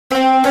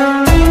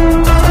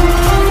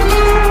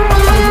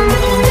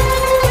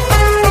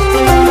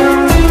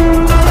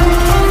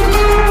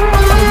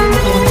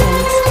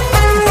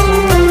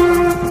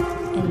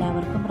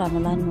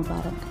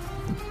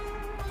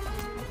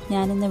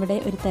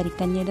ഇന്നിവിടെ ഒരു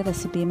തരിക്കഞ്ഞിയുടെ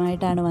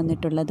റെസിപ്പിയുമായിട്ടാണ്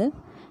വന്നിട്ടുള്ളത്.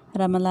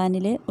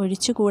 റമദാനിൽ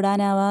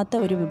ഒഴിച്ചുകൂടാനാവാത്ത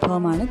ഒരു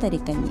വിഭവമാണ്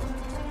തരിക്കഞ്ഞി.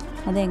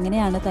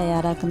 അതെങ്ങനെയാണ്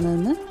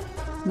തയ്യാറാക്കുന്നതെന്ന്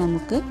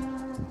നമുക്ക്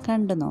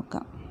കണ്ടു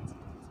നോക്കാം.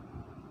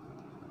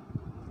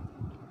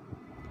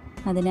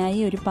 അതിനായി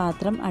ഒരു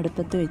പാത്രം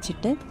അടുപ്പത്ത്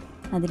വെച്ചിട്ട്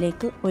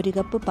അതിലേക്ക് 1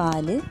 കപ്പ്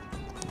പാല്,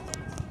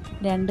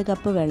 2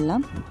 കപ്പ്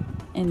വെള്ളം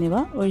എന്നിവ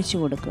ഒഴിച്ചു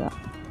കൊടുക്കുക.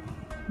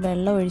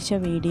 വെള്ളം ഒഴിച്ച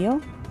വീഡിയോ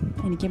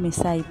എനിക്ക്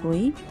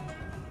മിസ്സായിപ്പോയി.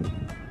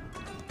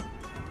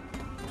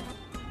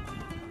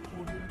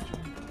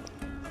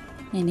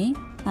 ഇനി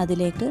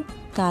അതിലേക്ക്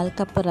 1/4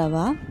 കപ്പ് റവ,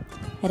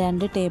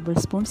 2 ടേബിൾ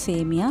സ്പൂൺ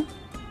സേമിയ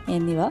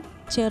എന്നിവ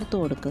ചേർത്ത്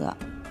കൊടുക്കുക.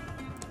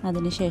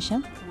 അതിനുശേഷം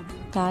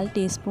 1/4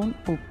 ടീസ്പൂൺ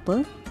ഉപ്പ്,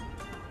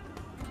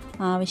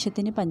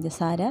 ആവശ്യത്തിന്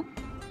പഞ്ചസാര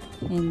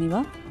എന്നിവ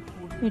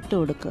ഇട്ട്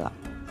കൊടുക്കുക.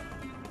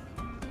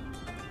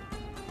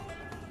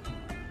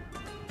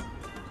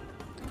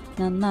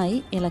 നന്നായി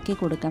ഇളക്കി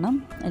കൊടുക്കണം,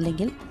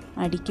 അല്ലെങ്കിൽ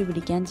അടിക്ക്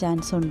പിടിക്കാൻ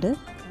ചാൻസ് ഉണ്ട്.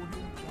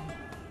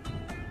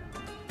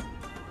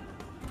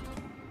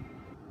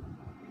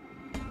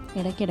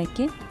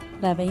 ഇടയ്ക്കിടയ്ക്ക്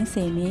റവയും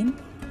സേമിയയും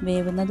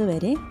വേവുന്നത്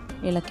വരെ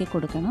ഇളക്കി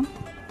കൊടുക്കണം.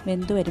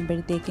 വെന്ത്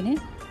വരുമ്പോഴത്തേക്കിന്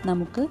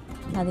നമുക്ക്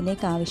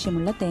അതിലേക്ക്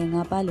ആവശ്യമുള്ള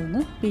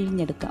തേങ്ങാപ്പാലൊന്ന്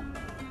പിഴിഞ്ഞെടുക്കാം.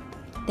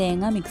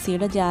 തേങ്ങ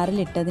മിക്സിയുടെ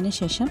ജാറിലിട്ടതിന്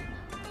ശേഷം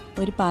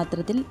ഒരു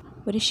പാത്രത്തിൽ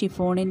ഒരു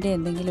ഷിഫോണിൻ്റെ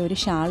എന്തെങ്കിലും ഒരു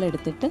ഷാൾ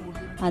എടുത്തിട്ട്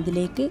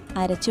അതിലേക്ക്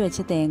അരച്ചു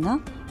വെച്ച തേങ്ങ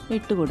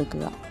ഇട്ട്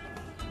കൊടുക്കുക.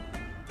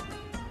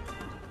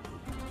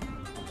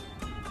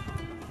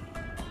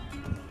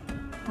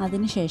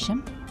 അതിനുശേഷം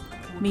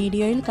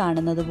വീഡിയോയിൽ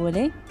കാണുന്നത്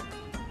പോലെ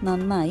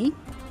നന്നായി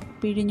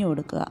പിഴിഞ്ഞു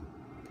കൊടുക്കുക.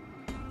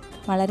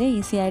 വളരെ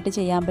ഈസി ആയിട്ട്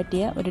ചെയ്യാൻ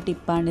പറ്റിയ ഒരു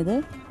ടിപ്പാണിത്.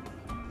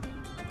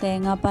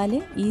 തേങ്ങാപ്പാൽ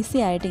ഈസി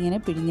ആയിട്ട് ഇങ്ങനെ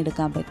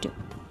പിഴിഞ്ഞെടുക്കാൻ പറ്റും.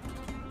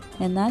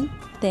 എന്നാൽ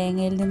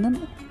തേങ്ങയിൽ നിന്നും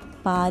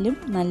പാലും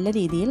നല്ല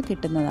രീതിയിൽ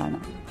കിട്ടുന്നതാണ്.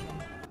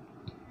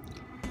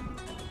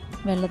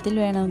 വെള്ളത്തിൽ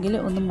വേണമെങ്കിൽ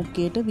ഒന്ന്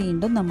മുക്കിയിട്ട്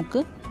വീണ്ടും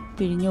നമുക്ക്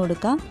പിഴിഞ്ഞു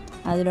കൊടുക്കാം.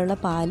 അതിലുള്ള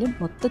പാലും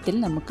മൊത്തത്തിൽ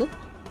നമുക്ക്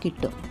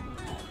കിട്ടും.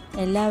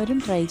 എല്ലാവരും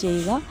ട്രൈ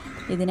ചെയ്യുക.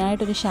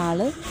 ഇതിനായിട്ടൊരു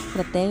ഷാള്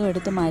പ്രത്യേകം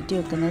എടുത്ത് മാറ്റി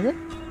വെക്കുന്നത്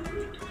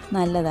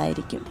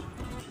നല്ലതായിരിക്കും.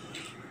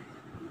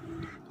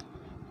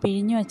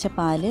 പിഴിഞ്ഞു വെച്ച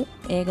പാല്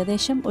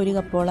ഏകദേശം 1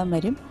 കപ്പോളം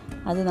വരും.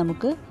 അത്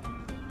നമുക്ക്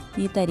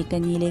ഈ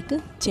തരിക്കഞ്ഞിയിലേക്ക്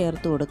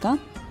ചേർത്ത് കൊടുക്കാം.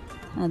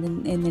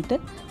 എന്നിട്ട്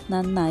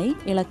നന്നായി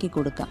ഇളക്കി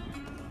കൊടുക്കാം.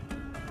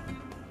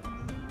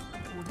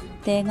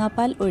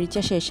 തേങ്ങാപ്പാൽ ഒഴിച്ച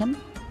ശേഷം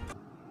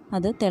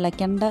അത്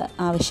തിളയ്ക്കേണ്ട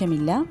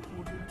ആവശ്യമില്ല.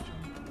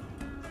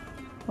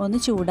 ഒന്ന്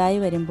ചൂടായി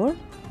വരുമ്പോൾ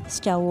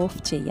സ്റ്റൗ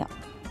ഓഫ് ചെയ്യാം.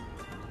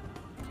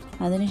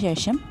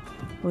 അതിനുശേഷം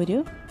ഒരു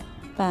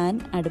പാൻ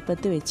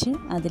അടുപ്പത്ത് വെച്ച്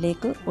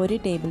അതിലേക്ക് 1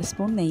 ടേബിൾ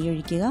സ്പൂൺ നെയ്യ്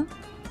ഒഴിക്കുക.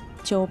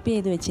 ചോപ്പ്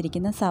ചെയ്ത്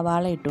വെച്ചിരിക്കുന്ന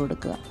സവാള ഇട്ട്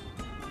കൊടുക്കുക.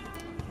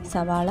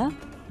 സവാള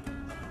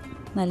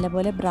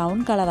നല്ലപോലെ ബ്രൗൺ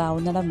കളർ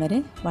ആവുന്നിടം വരെ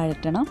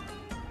വഴറ്റണം.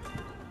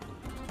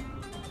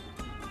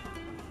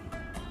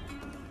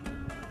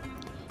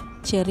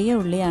 ചെറിയ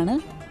ഉള്ളിയാണ്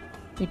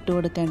ഇട്ട്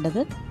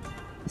കൊടുക്കേണ്ടത്.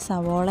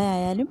 സവോള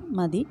ആയാലും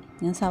മതി.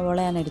 ഞാൻ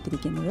സവോളയാണ്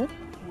എടുത്തിരിക്കുന്നത്.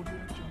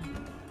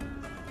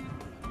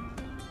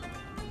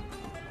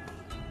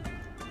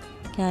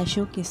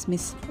 കാഷ്യൂ,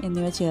 കിസ്മിസ്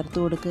എന്നിവ ചേർത്ത്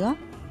കൊടുക്കുക.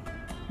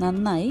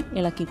 നന്നായി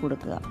ഇളക്കി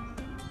കൊടുക്കുക.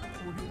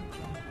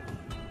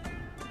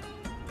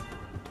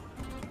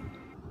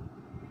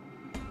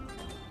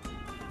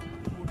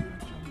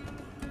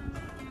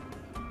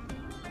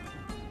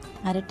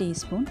 അര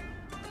ടീസ്പൂൺ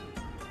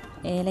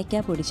ഏലക്ക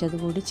പൊടിച്ചത്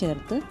കൂടി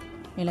ചേർത്ത്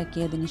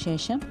ഇളക്കിയതിന്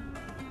ശേഷം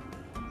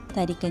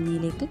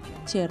തരിക്കഞ്ഞിയിലേക്ക്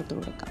ചേർത്ത്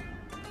കൊടുക്കാം.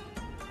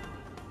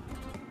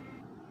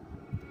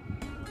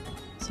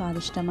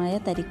 സ്വാദിഷ്ടമായ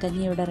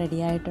തരിക്കഞ്ഞി ഇവിടെ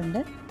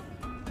റെഡിയായിട്ടുണ്ട്.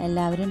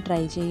 എല്ലാവരും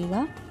ട്രൈ ചെയ്യുക.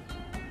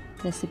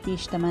 റെസിപ്പി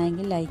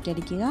ഇഷ്ടമായെങ്കിൽ ലൈക്ക്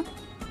അടിക്കുക,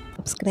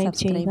 സബ്സ്ക്രൈബ്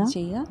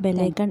ചെയ്യുക, ബെൽ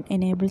ഐക്കൺ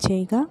എനേബിൾ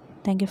ചെയ്യുക.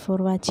 Thank you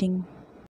for watching.